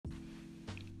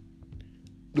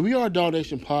The We Are Dog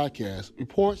Nation podcast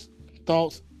reports,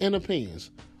 thoughts, and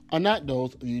opinions are not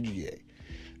those of UGA.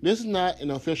 This is not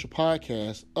an official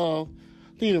podcast of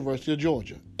the University of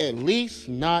Georgia. At least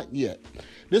not yet.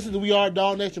 This is the We Are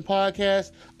Dog Nation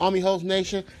podcast. I'm your host,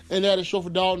 Nation, and that is short for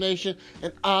Dog Nation.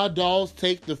 And our dogs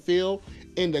take the field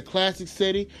in the Classic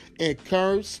City and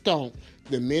curb stomp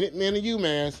the Minutemen of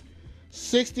UMass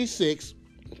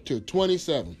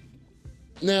 66-27.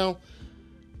 Now,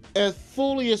 as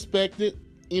fully expected,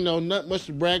 not much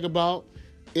to brag about.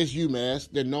 It's UMass.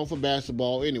 They're known for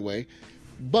basketball anyway.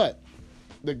 But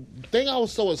the thing I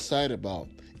was so excited about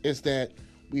is that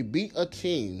we beat a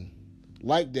team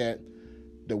like that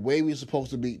the way we're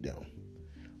supposed to beat them.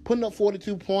 Putting up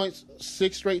 42 points,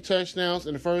 6 straight touchdowns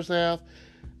in the first half,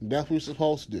 that's what we're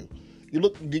supposed to do. You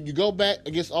go back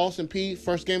against Austin Peay,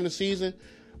 first game of the season,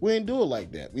 we didn't do it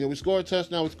like that. We scored a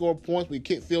touchdown, we scored points, we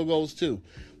kicked field goals too.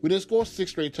 We didn't score 6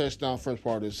 straight touchdowns first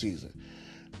part of the season.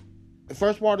 The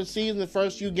first part of the season, the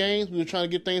first few games, we were trying to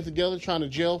get things together, trying to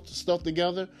gel stuff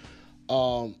together,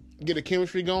 get the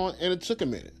chemistry going, and it took a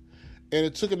minute. And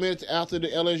it took a minute after the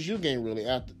LSU game, really,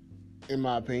 in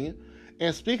my opinion.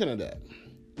 And speaking of that,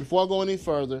 before I go any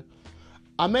further,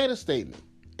 I made a statement,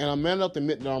 and I'm man enough to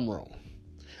admit that I'm wrong.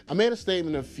 I made a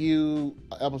statement a few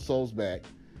episodes back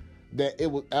that it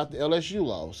was after LSU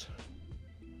loss,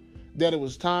 that it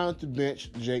was time to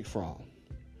bench Jake Fromm.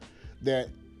 That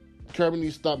Kirby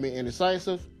needs to stop being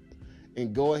indecisive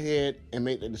and go ahead and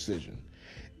make the decision.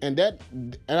 And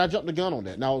I jumped the gun on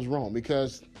that. And I was wrong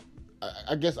because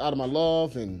I guess out of my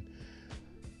love and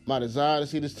my desire to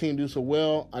see this team do so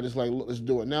well, I just look, let's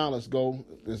do it now. Let's go.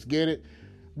 Let's get it.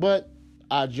 But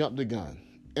I jumped the gun.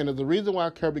 And there's a reason why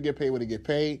Kirby get paid what he get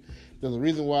paid. There's a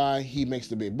reason why he makes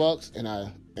the big bucks. And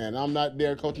I'm not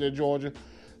there coaching at Georgia.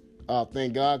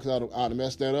 Thank God, because I'd have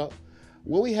messed that up.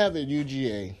 What we have at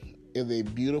UGA is a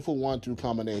beautiful 1-2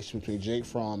 combination between Jake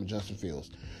Fromm and Justin Fields.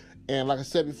 And like I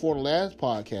said before in the last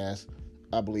podcast,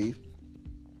 I believe,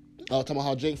 I was talking about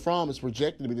how Jake Fromm is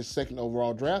projected to be the second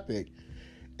overall draft pick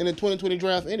in the 2020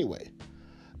 draft anyway.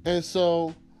 And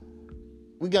so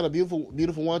we got a beautiful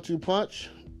 1-2 punch.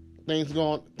 Things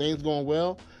going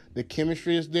well. The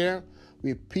chemistry is there.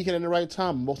 We're peaking at the right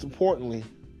time. Most importantly,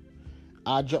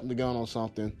 I jumped the gun on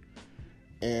something,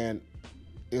 and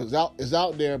it's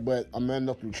out there, but I'm man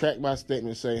enough to retract my statement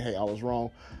and say, hey, I was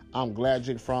wrong. I'm glad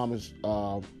Jake Fromm is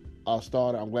our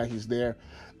starter. I'm glad he's there.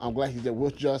 I'm glad he's there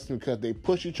with Justin because they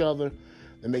push each other,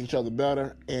 they make each other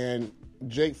better, and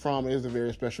Jake Fromm is a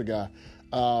very special guy.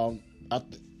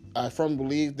 I firmly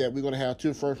believe that we're going to have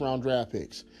 2 first-round draft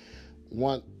picks.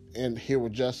 One and here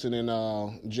with Justin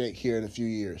and Jake here in a few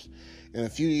years. In a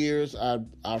few years,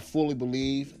 I fully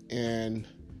believe and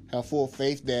have full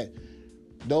faith that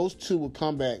those 2 will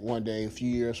come back one day, a few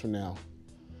years from now.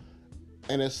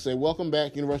 And it's say, welcome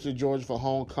back, University of Georgia, for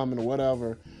homecoming or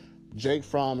whatever. Jake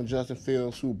Fromm and Justin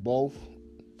Fields, who both,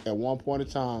 at one point in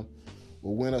time,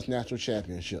 will win us national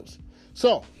championships.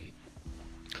 So,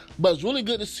 but it's really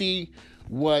good to see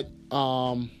what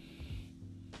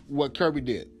Kirby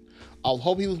did. I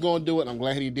hope he was going to do it, and I'm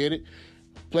glad he did it.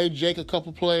 Play Jake a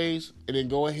couple plays, and then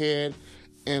go ahead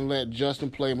and let Justin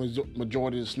play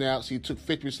majority of the snaps. He took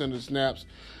 50% of the snaps.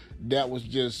 That was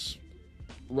just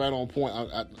right on point.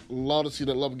 I love to see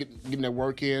that, love getting that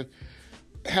work in.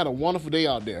 Had a wonderful day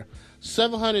out there.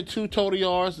 702 total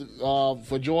yards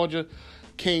for Georgia.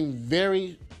 Came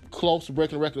very close to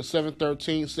breaking the record of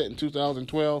 713 set in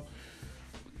 2012.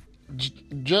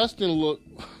 Justin looked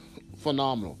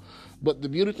phenomenal. But the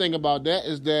beauty thing about that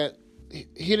is that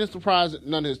he didn't surprise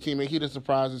none of his teammates. He didn't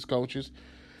surprise his coaches.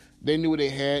 They knew what they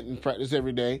had in practice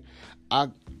every day. He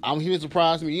didn't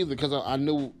surprise me either because I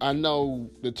know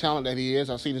the talent that he is.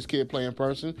 I've seen this kid play in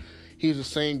person. He's the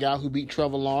same guy who beat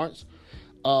Trevor Lawrence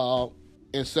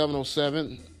in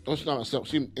 707.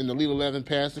 In the Elite 11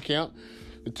 pass account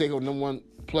to take over number 1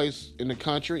 place in the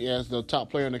country as the top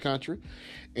player in the country.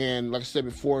 And like I said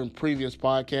before in previous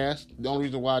podcasts, the only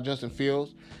reason why Justin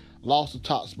Fields lost the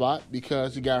top spot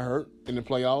because he got hurt in the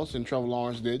playoffs and Trevor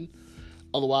Lawrence didn't.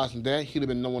 Otherwise than that, he'd have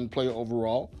been number 1 player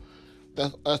overall.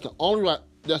 That's the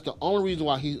only reason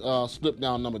why he slipped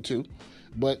down number 2.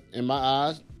 But in my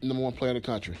eyes, number 1 player in the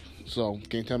country. So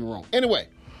can't tell me wrong. Anyway,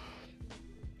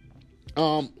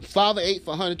 5 of 8 for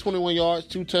 121 yards,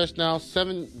 2 touchdowns,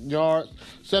 7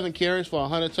 carries for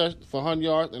 100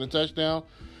 yards and a touchdown.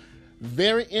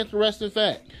 Very interesting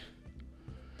fact.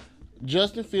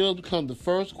 Justin Fields becomes the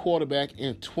first quarterback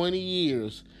in 20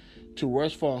 years to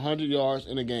rush for 100 yards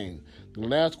in a game. The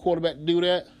last quarterback to do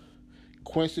that,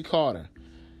 Quincy Carter,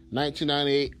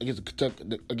 1998 against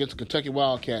the Kentucky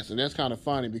Wildcats. And that's kind of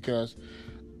funny because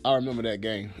I remember that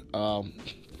game.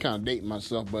 kind of dating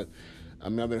myself, but I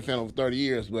mean, I've been a fan over 30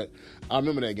 years, but I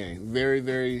remember that game very,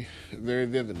 very, very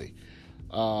vividly.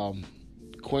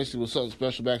 Quincy was something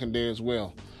special back in the day as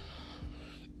well.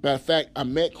 Matter of fact, I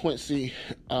met Quincy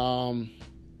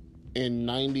in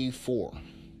 94.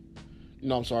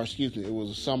 No, I'm sorry, excuse me. It was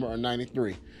the summer of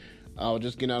 93. I was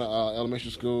just getting out of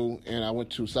elementary school, and I went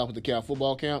to South of DeKalb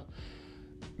football camp.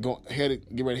 Get ready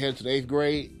to head to the 8th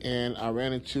grade, and I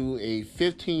ran into a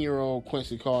 15-year-old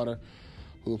Quincy Carter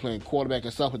who was playing quarterback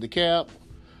at South of DeKalb,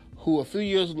 who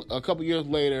a couple years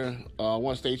later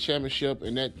won a state championship,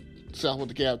 and that South of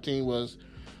DeKalb team was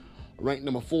ranked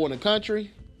number 4 in the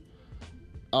country,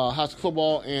 high school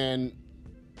football, and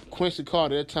Quincy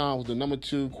Carter at that time was the number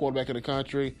 2 quarterback in the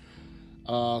country,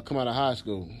 come out of high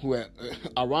school, who had,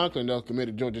 ironically enough,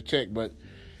 committed to Georgia Tech, but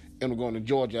ended up going to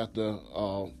Georgia after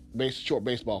short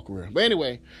baseball career. But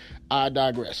anyway, I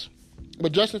digress.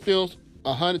 But Justin Fields,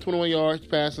 121 yards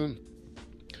passing,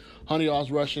 100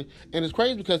 yards rushing, and it's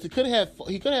crazy because he could have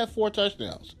had 4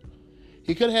 touchdowns.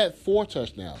 He could have had 4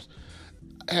 touchdowns.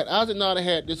 Had Isaac Nada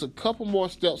had just a couple more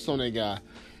steps on that guy,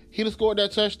 he'd have scored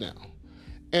that touchdown.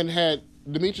 And had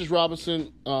Demetrius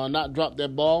Robinson not dropped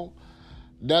that ball,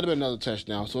 that'd have been another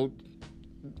touchdown. So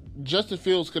Justin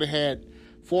Fields could have had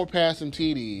 4 passing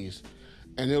TDs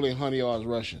and nearly 100 yards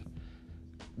rushing.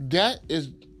 That is,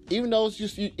 even though it's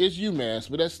UMass,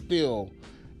 but that's still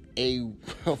a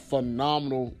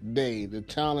phenomenal day. The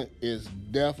talent is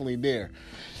definitely there.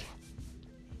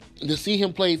 To see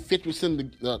him play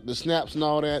 50% of the snaps and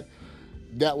all that,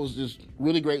 that was just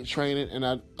really great training. And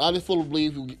I just fully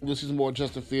believe we'll see some more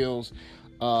Justin Fields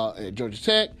at Georgia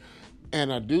Tech.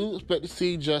 And I do expect to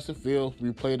see Justin Fields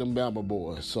replay them Bama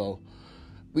boys. So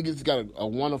we just got a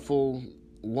wonderful,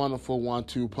 wonderful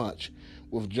 1-2 punch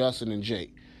with Justin and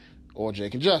Jake. Or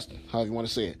Jake and Justin, however you want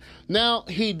to say it. Now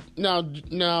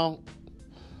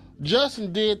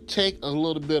Justin did take a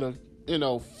little bit of,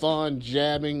 fun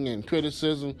jabbing and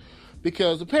criticism,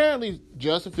 because apparently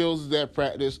Justin Fields is at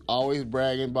practice always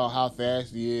bragging about how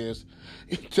fast he is.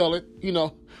 Tell it,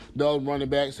 the other running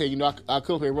back say, I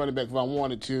could play running back if I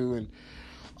wanted to, and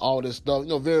all this stuff.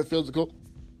 Very physical,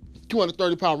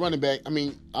 230-pound running back. I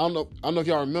mean, I don't know if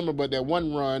y'all remember, but that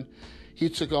one run, he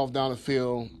took off down the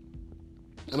field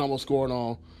and almost scored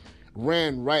on,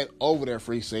 ran right over that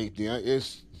free safety.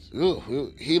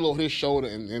 He lowered his shoulder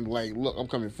and like, look, I'm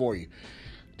coming for you.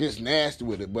 Just nasty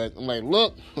with it. But I'm like,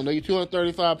 look, I know you're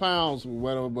 235 pounds or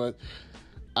whatever, but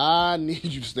I need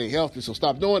you to stay healthy, so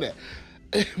stop doing that.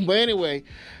 But anyway,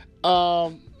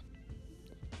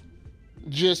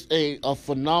 just a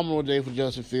phenomenal day for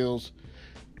Justin Fields.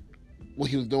 What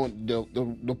he was doing,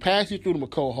 the pass he threw to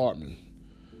McCole Hartman.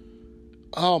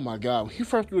 Oh my God, when he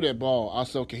first threw that ball, I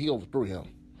said, okay, he overthrew him.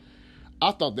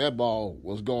 I thought that ball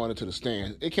was going into the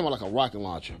stands. It came out like a rocket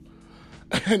launcher.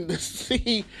 And to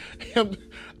see him,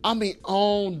 on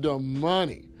the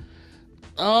money.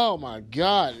 Oh my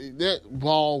God, that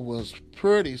ball was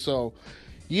pretty. So,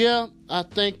 yeah, I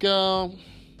think college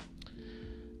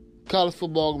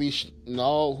football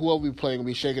whoever we play gonna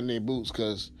be shaking their boots,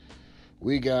 because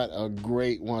we got a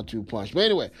great 1-2 punch. But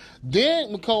anyway,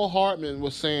 then McCole Hartman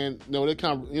was saying,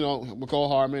 McCole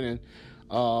Hartman and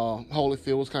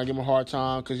Holyfield was kind of giving him a hard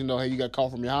time because, hey, you got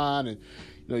caught from behind and,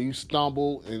 you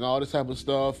stumbled and all this type of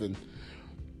stuff. And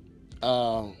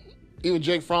even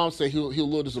Jake Fromm said he was a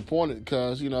little disappointed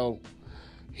because, he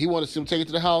wanted to see him take it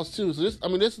to the house too. So this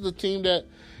is a team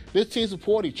this team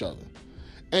support each other.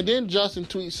 And then Justin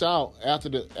tweets out after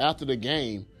the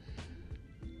game,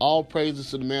 all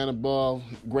praises to the man above.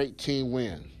 Great team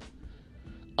win.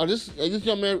 This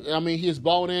young man, he's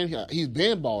balled in. He's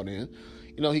been balled in.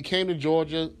 He came to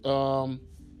Georgia,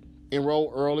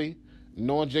 enrolled early,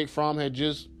 knowing Jake Fromm had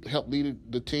just helped lead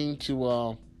the team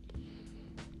to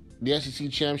the SEC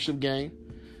championship game.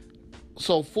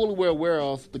 So fully aware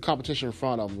of the competition in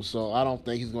front of him. So I don't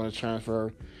think he's going to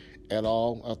transfer at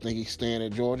all. I think he's staying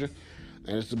at Georgia.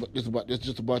 And it's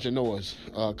just a bunch of noise.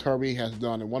 Kirby has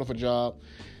done a wonderful job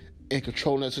in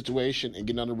controlling that situation and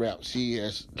getting under wraps. He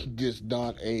has just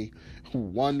done a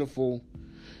wonderful,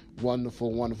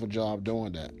 wonderful, wonderful job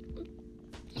doing that.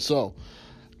 So,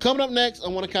 coming up next, I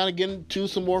want to kind of get into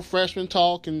some more freshman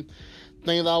talk and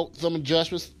think about some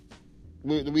adjustments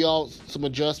that we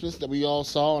all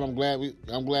saw, and I'm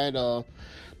glad the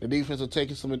defense is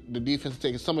taking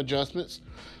some adjustments.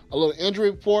 A little injury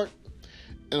report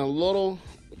and a little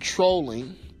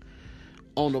trolling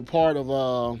on the part of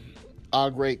our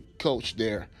great coach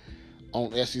there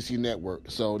on SEC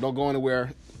Network. So don't go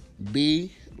anywhere.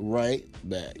 Be right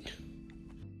back.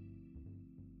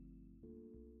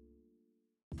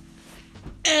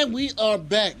 And we are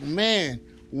back. Man,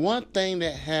 one thing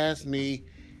that has me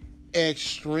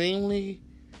extremely,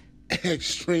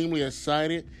 extremely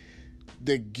excited.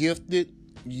 The gifted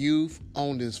youth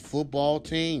on this football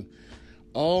team.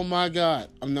 Oh my God!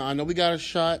 I know we got a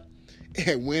shot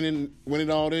at winning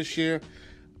all this year.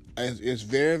 It's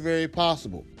very, very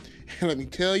possible. And let me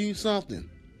tell you something.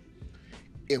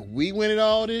 If we win it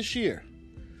all this year,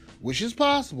 which is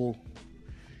possible,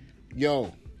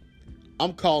 yo,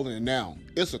 I'm calling it now.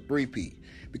 It's a three-peat.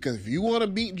 Because if you want to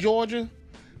beat Georgia,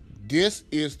 this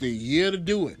is the year to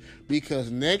do it.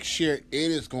 Because next year,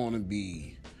 it is going to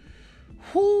be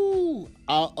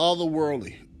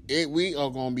otherworldly. We are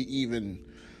going to be even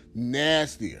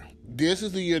nastier. This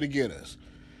is the year to get us.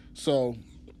 So,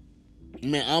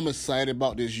 man, I'm excited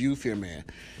about this youth here, man.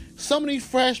 Some of these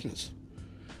freshmen.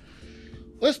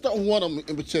 Let's start with one of them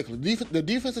in particular. The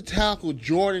defensive tackle,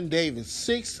 Jordan Davis,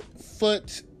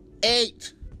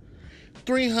 6'8",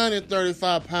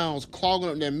 335 pounds, clogging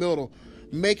up that middle,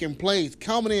 making plays,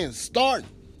 coming in, starting.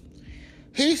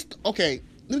 Okay,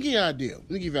 let me give you an idea. Let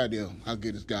me give you an idea how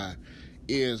good this guy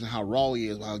is and how raw he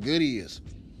is, how good he is.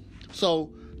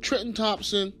 So, Trenton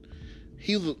Thompson,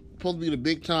 he was supposed to be the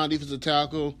big-time defensive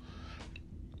tackle,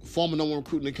 former number one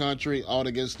recruit in the country, all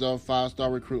that good stuff,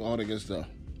 5-star recruit, all that good stuff.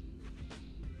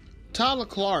 Tyler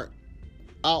Clark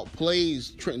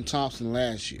outplays Trenton Thompson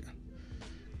last year.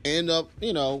 End up,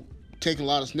 taking a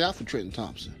lot of snaps for Trenton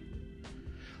Thompson.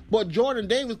 But Jordan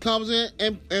Davis comes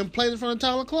in and plays in front of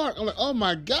Tyler Clark. I'm like, oh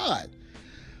my God.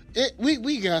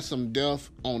 We got some depth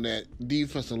on that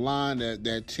defensive line,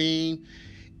 that team.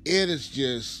 It is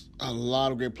just a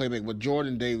lot of great playmaking. But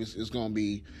Jordan Davis is going to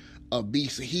be a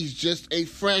beast. He's just a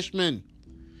freshman.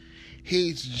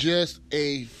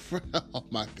 Oh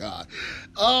my God.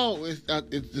 Oh,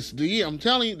 it's the year. I'm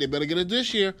telling you, they better get it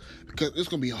this year because it's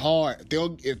going to be hard.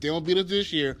 If they don't beat us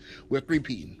this year, we're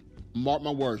three-peating. Mark my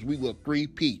words, we will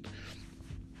three-peat.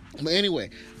 But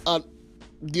anyway,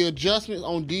 the adjustments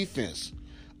on defense.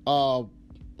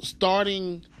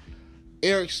 Starting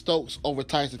Eric Stokes over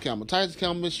Tyson Campbell. Tyson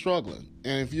Campbell is struggling.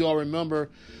 And if you all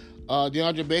remember,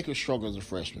 DeAndre Baker struggled as a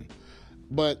freshman.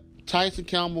 But Tyson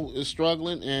Campbell is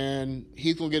struggling, and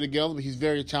he's going to get together, but he's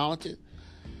very talented.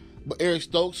 But Eric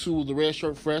Stokes, who was the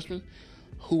redshirt freshman,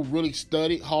 who really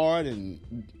studied hard and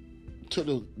took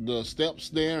the steps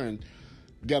there and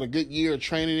got a good year of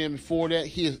training in before that,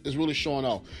 he is really showing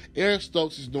off. Eric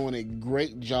Stokes is doing a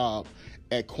great job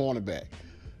at cornerback,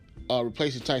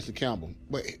 replacing Tyson Campbell.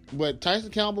 But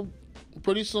Tyson Campbell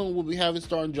pretty soon will be having his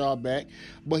starting job back,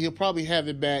 but he'll probably have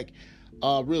it back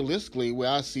realistically, where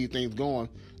I see things going,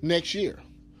 next year.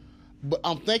 But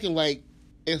I'm thinking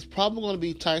it's probably going to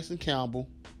be Tyson Campbell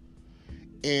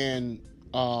and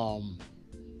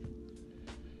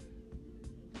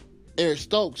Eric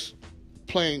Stokes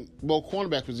playing both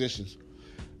cornerback positions.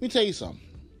 Let me tell you something.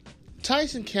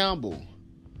 Tyson Campbell,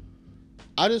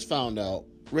 I just found out,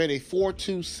 ran a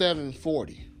 4.27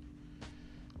 40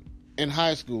 in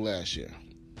high school last year.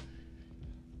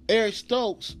 Eric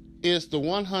Stokes is the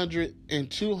 100 and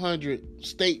 200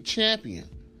 state champion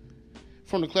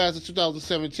from the class of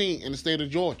 2017 in the state of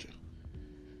Georgia.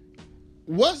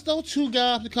 Once those two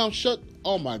guys become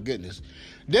oh my goodness,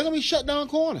 they're going to be shut down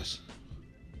corners.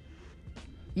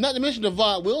 Not to mention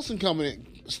Devod Wilson coming in,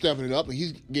 stepping it up, and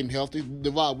he's getting healthy.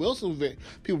 Devod Wilson,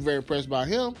 people are very impressed by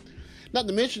him. Not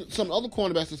to mention some other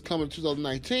cornerbacks that's coming in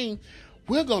 2019.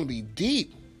 We're going to be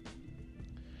deep.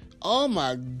 Oh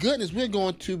my goodness, we're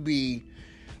going to be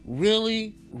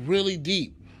really, really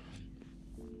deep.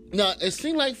 Now, it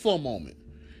seemed like for a moment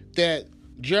that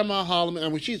Jeremiah Holloman, I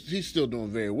mean, he's still doing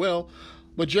very well,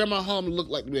 but Jeremiah Holloman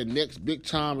looked like the next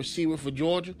big-time receiver for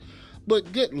Georgia.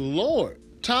 But good Lord,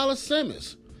 Tyler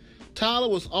Simmons. Tyler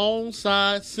was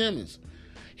onside Simmons.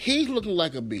 He's looking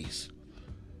like a beast.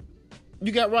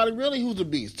 You got Roddy Riley, who's a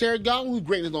beast. Terry Godwin, who's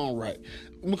great in his own right.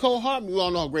 Mecole Hardman, we all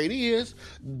know how great he is.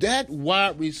 That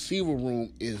wide receiver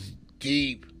room is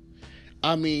deep.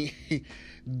 I mean,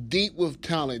 deep with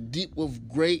talent, deep with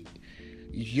great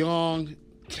young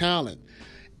talent.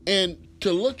 And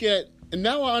to look at, and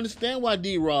now I understand why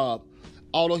D-Rob,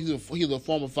 although he's a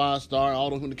former 5-star,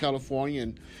 although he went to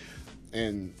California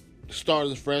and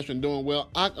started as a freshman doing well,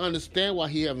 I understand why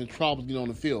he having trouble getting on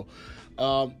the field.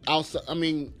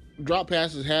 Drop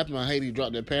passes happen. I hate he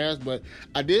dropped that pass, but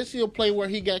I did see a play where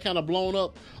he got kind of blown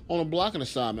up on a blocking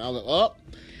assignment. I was like,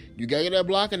 you got to get that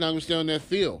blocking, now I'm going to stay on that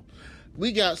field.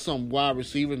 We got some wide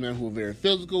receivers, man, who are very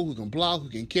physical, who can block, who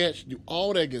can catch, do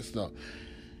all that good stuff.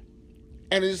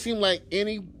 And it seemed like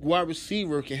any wide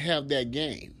receiver can have that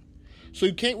game. So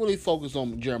you can't really focus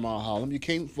on Jeremiah Holloman. You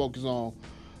can't focus on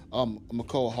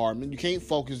Mecole Hardman. You can't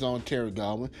focus on Terry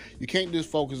Godwin. You can't just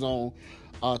focus on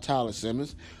Tyler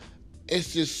Simmons.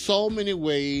 it's just so many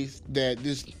ways that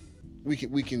we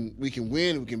can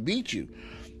win, we can beat you.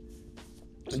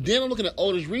 And then I'm looking at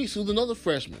Otis Reese, who's another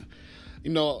freshman.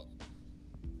 You know,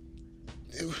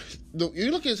 you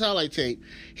look at his highlight tape,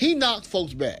 he knocked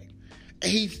folks back.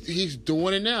 And he's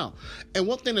doing it now. And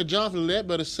one thing that Jonathan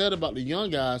Ledbetter said about the young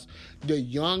guys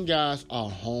are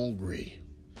hungry.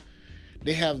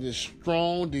 They have this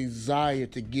strong desire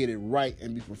to get it right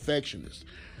and be perfectionists.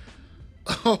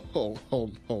 Oh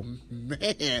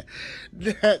man.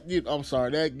 I'm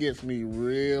sorry, that gets me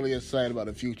really excited about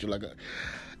the future.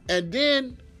 And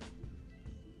then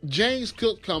James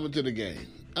Cook coming to the game.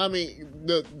 I mean,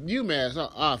 the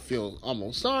UMass, I feel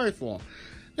almost sorry for them.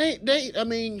 They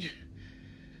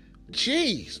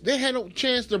had no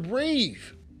chance to breathe.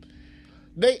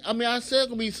 I said it's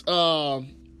gonna be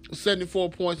 74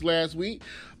 points last week,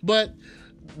 but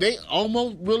they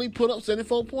almost really put up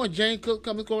 74 points. James Cook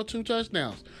come and scored 2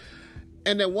 touchdowns.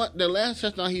 And the last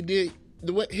touchdown he did,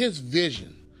 his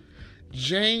vision,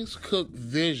 James Cook's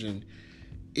vision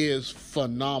is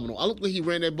phenomenal. I look when he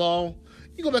ran that ball.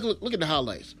 You go back and look at the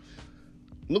highlights.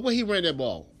 Look when he ran that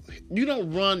ball. You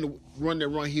don't run the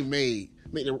run he made,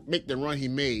 make the run he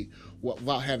made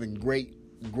without having great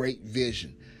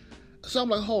vision. So I'm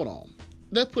like, hold on.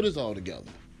 Let's put this all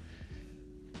together.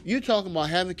 You're talking about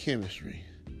having chemistry.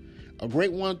 A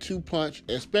great 1-2 punch,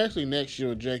 especially next year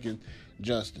with Jake and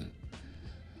Justin.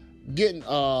 Getting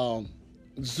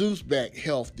Zeus back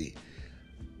healthy.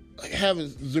 Having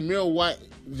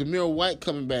Zamir White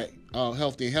coming back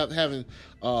healthy. Having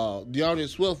DeAndre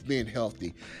Swift being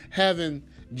healthy. Having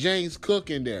James Cook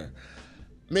in there.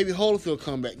 Maybe Holyfield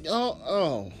come back.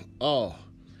 Oh.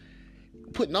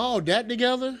 Putting all that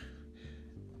together?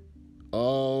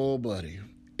 Oh, buddy.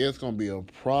 It's going to be a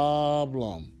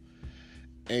problem.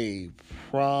 A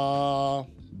problem.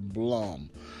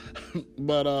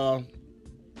 But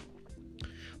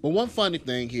one funny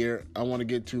thing here I want to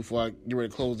get to before I get ready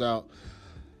to close out.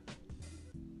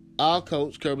 Our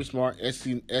coach, Kirby Smart,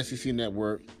 SEC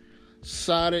Network,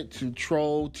 decided to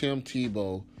troll Tim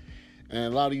Tebow.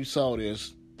 And a lot of you saw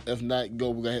this. If not,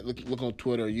 go look on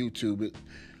Twitter or YouTube. It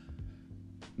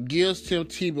gives Tim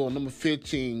Tebow number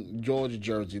 15 Georgia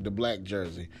jersey, the black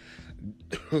jersey.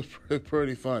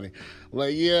 Pretty funny.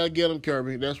 Like, yeah, get him,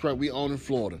 Kirby. That's right. We own in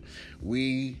Florida.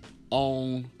 We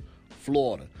own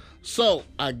Florida. So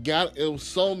it was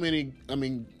so many,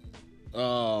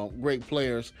 great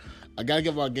players. I got to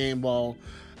give our game ball.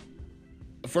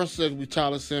 First I said we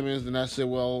Tyler Simmons, and I said,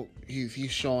 well,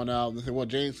 he's showing out. They said, well,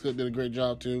 James Cook did a great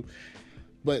job too.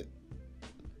 But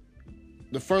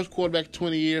the first quarterback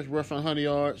 20 years, roughly 100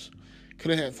 yards,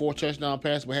 could have had 4 touchdown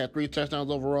passes, but had 3 touchdowns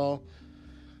overall.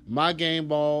 My game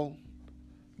ball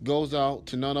goes out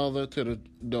to none other to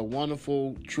the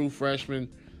wonderful true freshman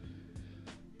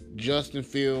Justin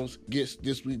Fields. Gets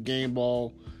this week's game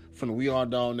ball from the We Are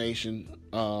Dog Nation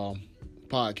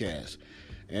podcast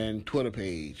and Twitter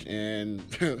page and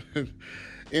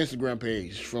Instagram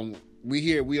page. From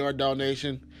We Are Dog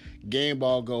Nation, game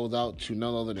ball goes out to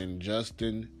none other than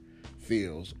Justin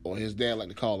Fields, or his dad like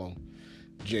to call him,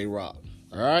 J-Rock.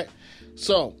 All right?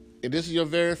 So, if this is your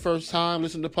very first time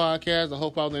listening to the podcast, I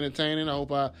hope I was entertaining. I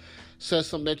hope I said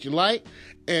something that you like.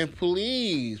 And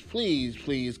please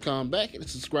come back, hit the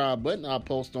subscribe button. I'll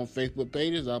post on Facebook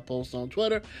pages. I'll post on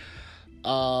Twitter.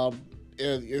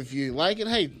 If you like it,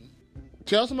 hey,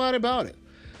 tell somebody about it.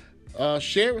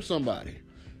 Share it with somebody.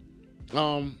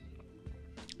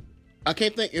 I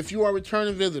can't think, if you are a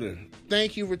returning visitor,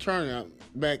 thank you for returning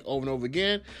back over and over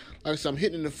again. Like I said, I'm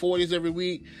hitting in the 40s every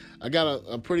week. I got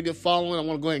a pretty good following. I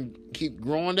want to go ahead and keep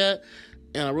growing that.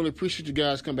 And I really appreciate you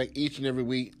guys coming back each and every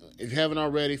week. If you haven't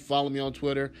already, follow me on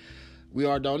Twitter, We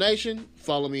Are Dog Nation.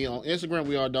 Follow me on Instagram,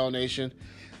 We Are Dog Nation.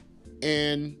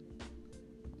 And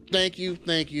thank you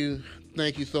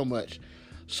so much.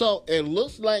 So it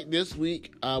looks like this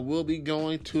week I will be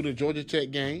going to the Georgia Tech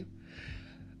game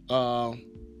for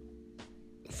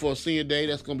Senior Day.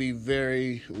 That's going to be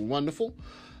very wonderful.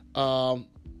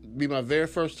 Be my very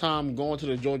first time going to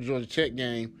the Georgia Tech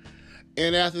game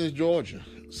in Athens, Georgia.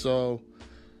 So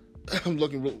I'm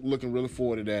looking really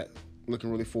forward to that.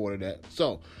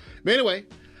 So, but anyway,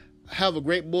 have a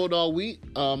great Bulldog week.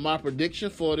 My prediction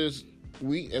for this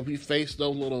week, if we face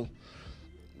this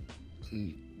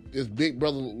big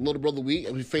brother, little brother week,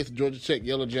 if we face the Georgia Tech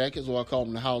Yellow Jackets, or I call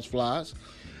them the House Flies,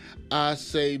 I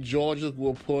say Georgia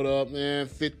will put up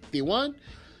 51,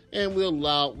 and we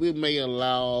may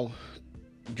allow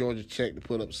Georgia Tech to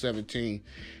put up 17.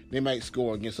 They might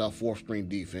score against our fourth string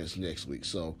defense next week.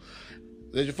 So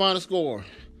there's your final score.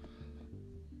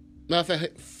 Matter of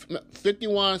fact,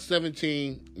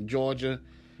 51-17 Georgia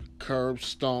curb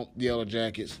stomp the Yellow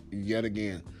Jackets yet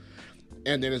again.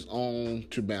 And then it's on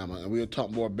to Bama. And we'll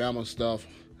talk more Bama stuff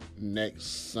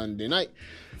next Sunday night.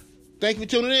 Thank you for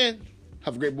tuning in.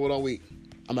 Have a great Bulldog week.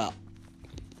 I'm out.